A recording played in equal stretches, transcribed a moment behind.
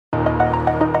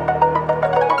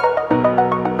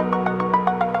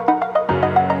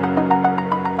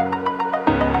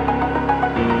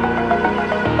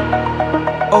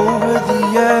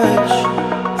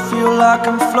like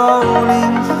I'm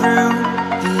floating through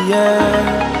the air.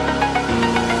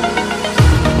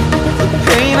 The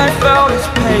pain I felt is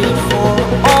paid for,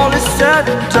 all is said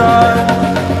and done.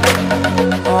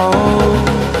 Oh,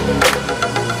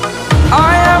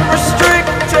 I am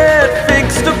restricted,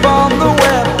 fixed upon the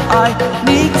web. I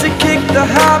need to kick the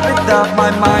habit that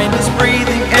my mind is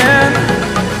breathing in.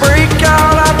 Break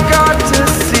out, I've got to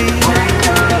see.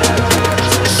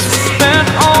 Spent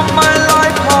all my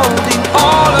life holding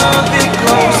all of it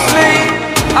closely.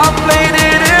 I played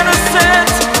it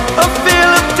innocent, a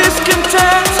feel of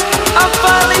discontent. I'm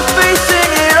finally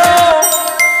facing it all,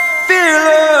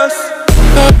 fearless.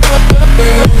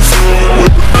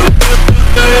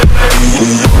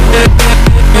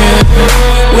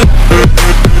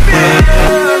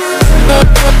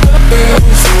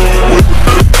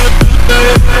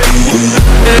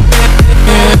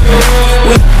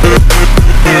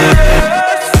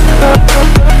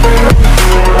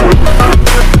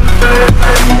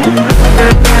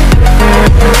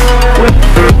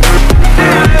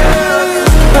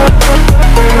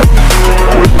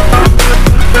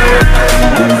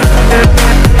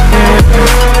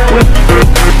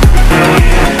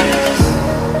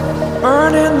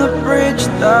 Burning the bridge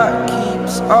that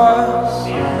keeps us.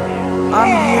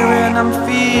 I'm here and I'm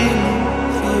feeling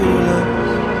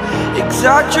fearless.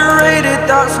 Exaggerated,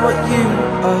 that's what you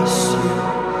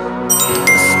assume.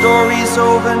 The story's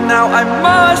over now, I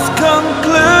must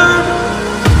conclude.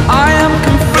 I am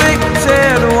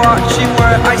conflicted, watching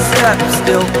where I step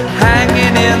still,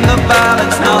 hanging in the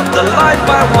balance. Not the life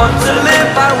I want to live,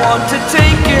 I want to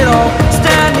take it all.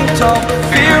 Standing tall,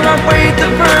 fear I've weighed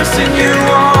the person you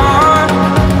are.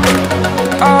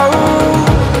 Oh,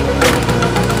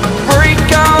 break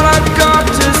out, I've got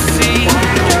to see.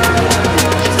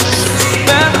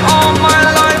 Spent all my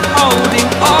life holding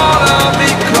all of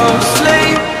it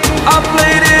closely. I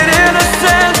played it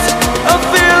innocent, a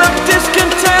feel of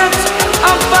discontent.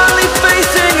 I'm finally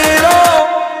facing it all,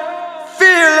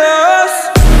 fearless.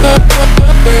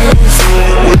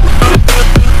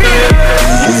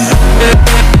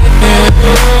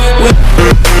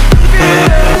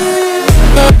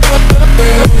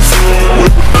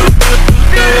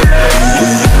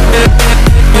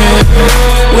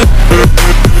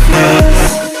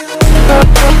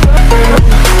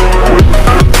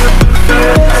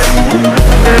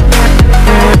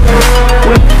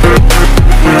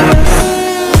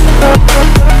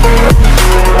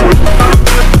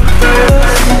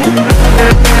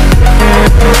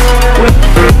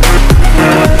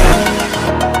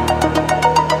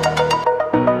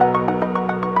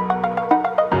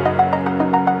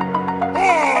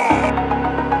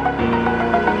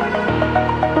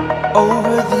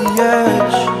 Over the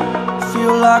edge,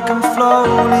 feel like I'm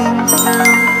floating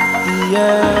through the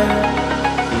air.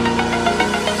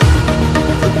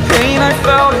 The pain I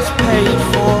felt is paid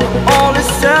for, all is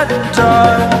said and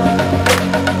done.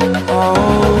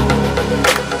 Oh,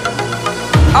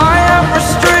 I am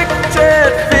restricted,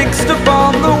 fixed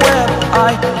upon the web.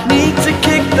 I need to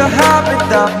kick the habit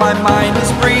that my mind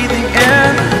is breathing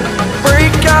in.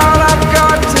 Break out, I've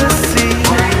got to see.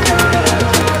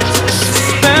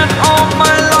 Spent all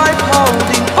my life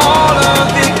holding all of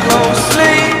it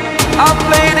closely. I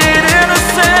played it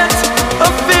innocent, a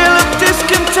feel of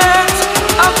discontent.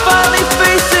 I'm finally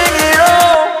facing it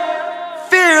all,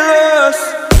 fearless.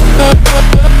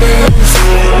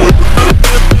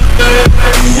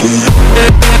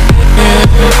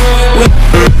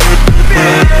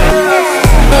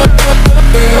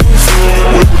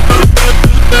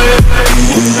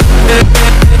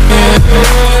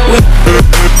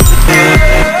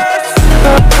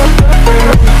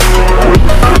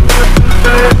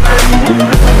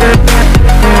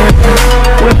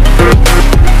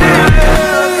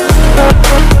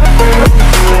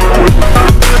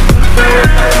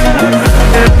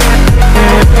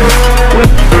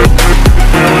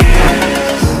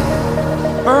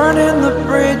 Burning the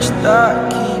bridge that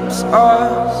keeps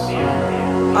us.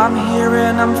 I'm here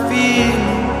and I'm feeling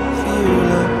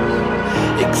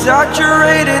fearless.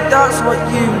 Exaggerated, that's what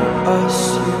you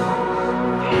assume.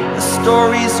 The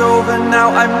story's over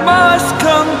now, I must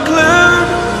conclude.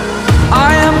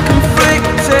 I am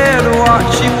conflicted,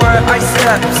 watching where I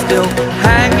step still,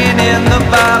 hanging in the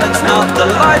balance. Not the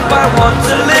life I want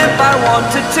to live, I want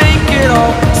to take it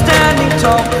all. Standing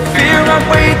tall, fear I've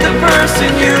weighed the person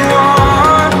you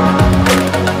are.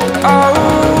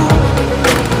 Oh,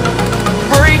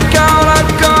 break out,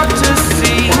 I've got to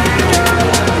see.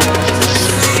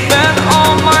 Spent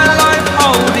all my life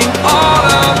holding all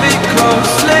of it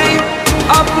closely.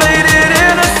 I played it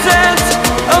innocent,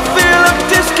 a feel of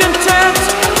discontent.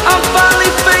 I'm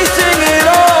finally facing it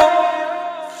all,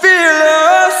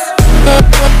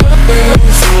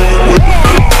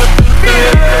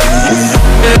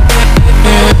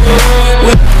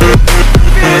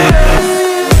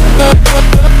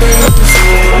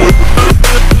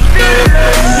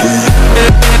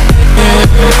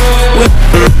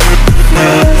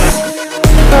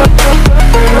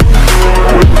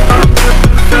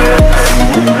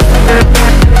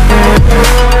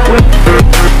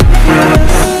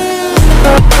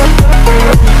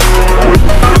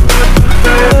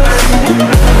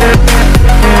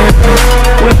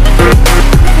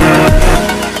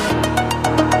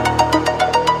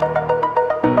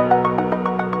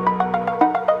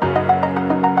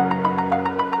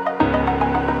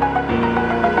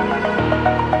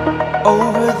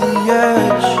 the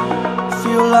edge.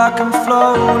 Feel like I'm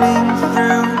floating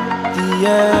through the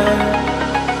air.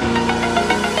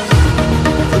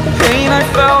 The pain I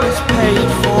felt is paid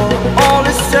for, all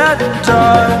is said and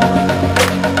done.